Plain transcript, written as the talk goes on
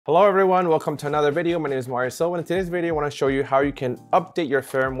Hello everyone, welcome to another video. My name is Mario Silva, and in today's video I want to show you how you can update your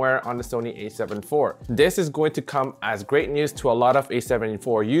firmware on the Sony A7 IV. This is going to come as great news to a lot of A7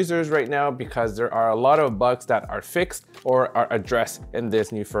 IV users right now because there are a lot of bugs that are fixed or are addressed in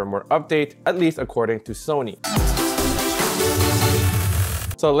this new firmware update, at least according to Sony.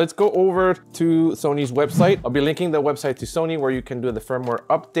 So let's go over to Sony's website. I'll be linking the website to Sony where you can do the firmware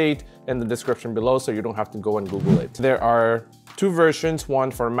update in the description below so you don't have to go and Google it. There are two versions,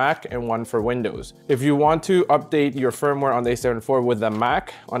 one for Mac and one for Windows. If you want to update your firmware on the A7 IV with the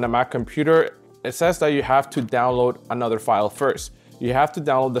Mac, on the Mac computer, it says that you have to download another file first. You have to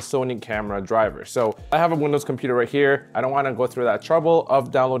download the Sony camera driver. So I have a Windows computer right here. I don't want to go through that trouble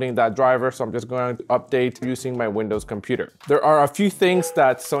of downloading that driver, so I'm just going to update using my Windows computer. There are a few things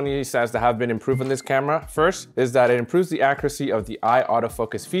that Sony says that have been improved on this camera. First is that it improves the accuracy of the eye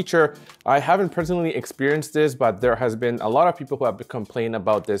autofocus feature. I haven't personally experienced this, but there has been a lot of people who have complained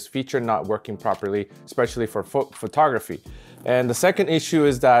about this feature not working properly, especially for photography. And the second issue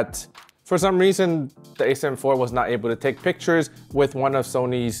is that for some reason, the A7 IV was not able to take pictures with one of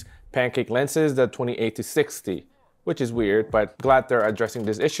Sony's pancake lenses, the 28-60, which is weird, but glad they're addressing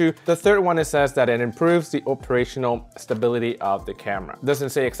this issue. The third one, it says that it improves the operational stability of the camera. It doesn't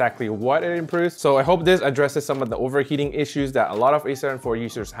say exactly what it improves, so I hope this addresses some of the overheating issues that a lot of A7 IV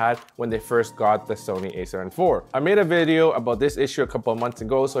users had when they first got the Sony A7 IV. I made a video about this issue a couple of months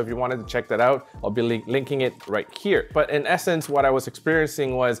ago, so if you wanted to check that out, I'll be linking it right here. But in essence, what I was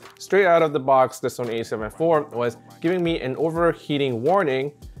experiencing was straight out of the box, the Sony A7 IV was giving me an overheating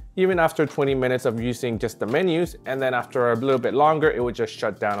warning even after 20 minutes of using just the menus, and then after a little bit longer, it would just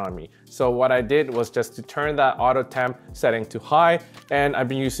shut down on me. So what I did was just to turn that auto temp setting to high, and I've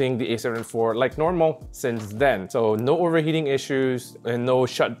been using the A7 IV like normal since then. So no overheating issues and no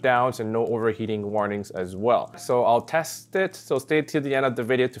shutdowns and no overheating warnings as well. So I'll test it, so stay till the end of the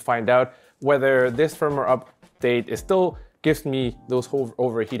video to find out whether this firmware update is still gives me those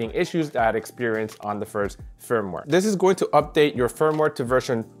overheating issues that I had experienced on the first firmware. This is going to update your firmware to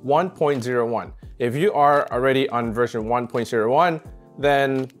version 1.01. If you are already on version 1.01,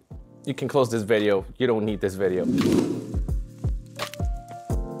 then you can close this video. You don't need this video.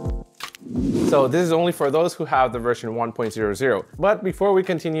 So this is only for those who have the version 1.00. But before we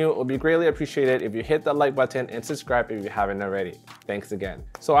continue, it would be greatly appreciated if you hit that like button and subscribe if you haven't already. Thanks again.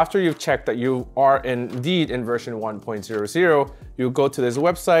 So after you've checked that you are indeed in version 1.00, you go to this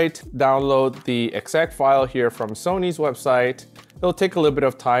website, download the exec file here from Sony's website. It'll take a little bit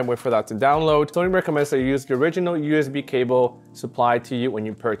of time, wait for that to download. Sony recommends that you use the original USB cable supplied to you when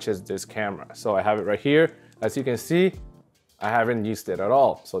you purchase this camera. So I have it right here. As you can see, I haven't used it at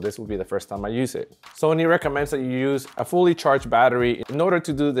all, so this will be the first time I use it. Sony recommends that you use a fully charged battery in order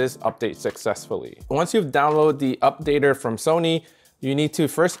to do this update successfully. Once you've downloaded the updater from Sony, you need to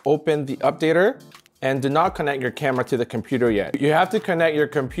first open the updater and do not connect your camera to the computer yet. You have to connect your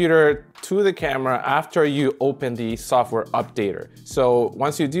computer to the camera after you open the software updater. So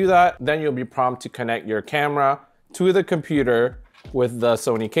once you do that, then you'll be prompted to connect your camera to the computer with the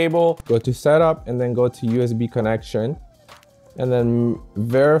Sony cable. Go to setup and then go to USB connection, and then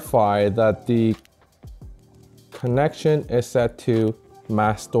verify that the connection is set to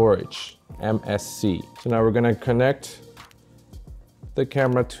mass storage, MSC. So now we're gonna connect the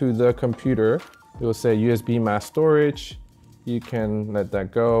camera to the computer. It will say USB mass storage. You can let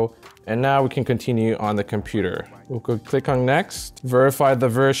that go. And now we can continue on the computer. We'll go click on next, verify the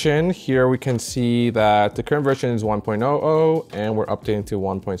version. Here we can see that the current version is 1.00 and we're updating to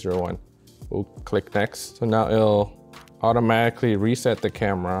 1.01. We'll click next. So now it'll automatically reset the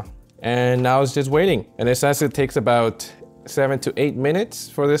camera, and now it's just waiting. And it says it takes about 7 to 8 minutes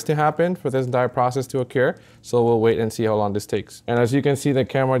for this to happen, for this entire process to occur. So we'll wait and see how long this takes. And as you can see, the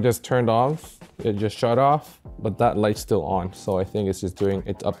camera just turned off. It just shut off, but that light's still on. So I think it's just doing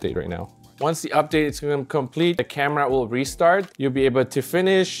its update right now. Once the update is complete, the camera will restart. You'll be able to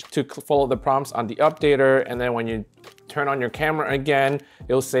finish to follow the prompts on the updater, and then when you turn on your camera again,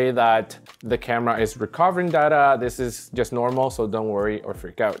 it'll say that the camera is recovering data. This is just normal, so don't worry or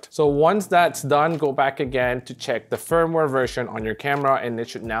freak out. So once that's done, go back again to check the firmware version on your camera, and it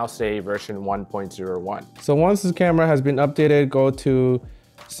should now say version 1.01. So once the camera has been updated, go to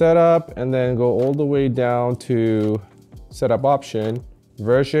setup and then go all the way down to setup option,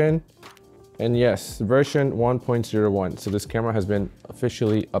 version, and yes, version 1.01. So this camera has been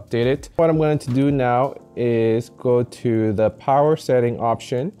officially updated. What I'm going to do now is go to the power setting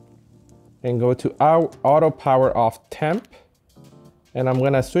option and go to auto power off temp. And I'm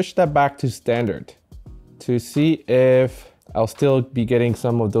going to switch that back to standard to see if I'll still be getting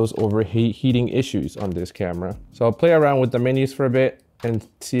some of those overheating issues on this camera. So I'll play around with the menus for a bit. and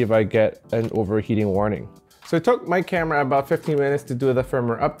see if I get an overheating warning. So it took my camera about 15 minutes to do the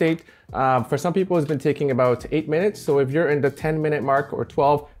firmware update. For some people, it's been taking about 8 minutes. So if you're in the 10-minute mark or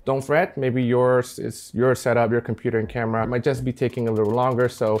 12, don't fret. Maybe yours is your setup, your computer and camera. It might just be taking a little longer.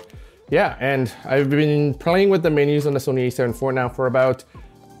 So yeah, and I've been playing with the menus on the Sony A7IV now for about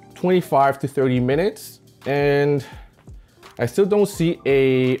 25 to 30 minutes. And I still don't see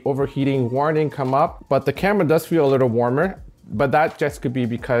a overheating warning come up, but the camera does feel a little warmer. But that just could be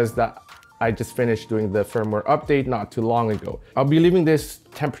because I just finished doing the firmware update not too long ago. I'll be leaving this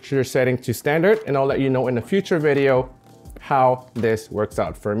temperature setting to standard, and I'll let you know in a future video how this works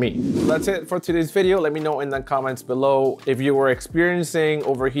out for me. That's it for today's video. Let me know in the comments below if you were experiencing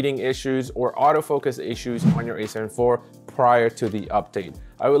overheating issues or autofocus issues on your A7IV prior to the update.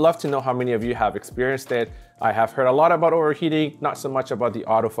 I would love to know how many of you have experienced it. I have heard a lot about overheating, not so much about the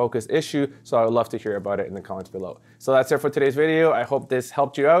autofocus issue, so I would love to hear about it in the comments below. So that's it for today's video. I hope this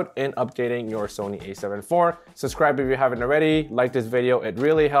helped you out in updating your Sony A7IV. Subscribe if you haven't already, like this video, it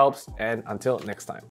really helps, and until next time.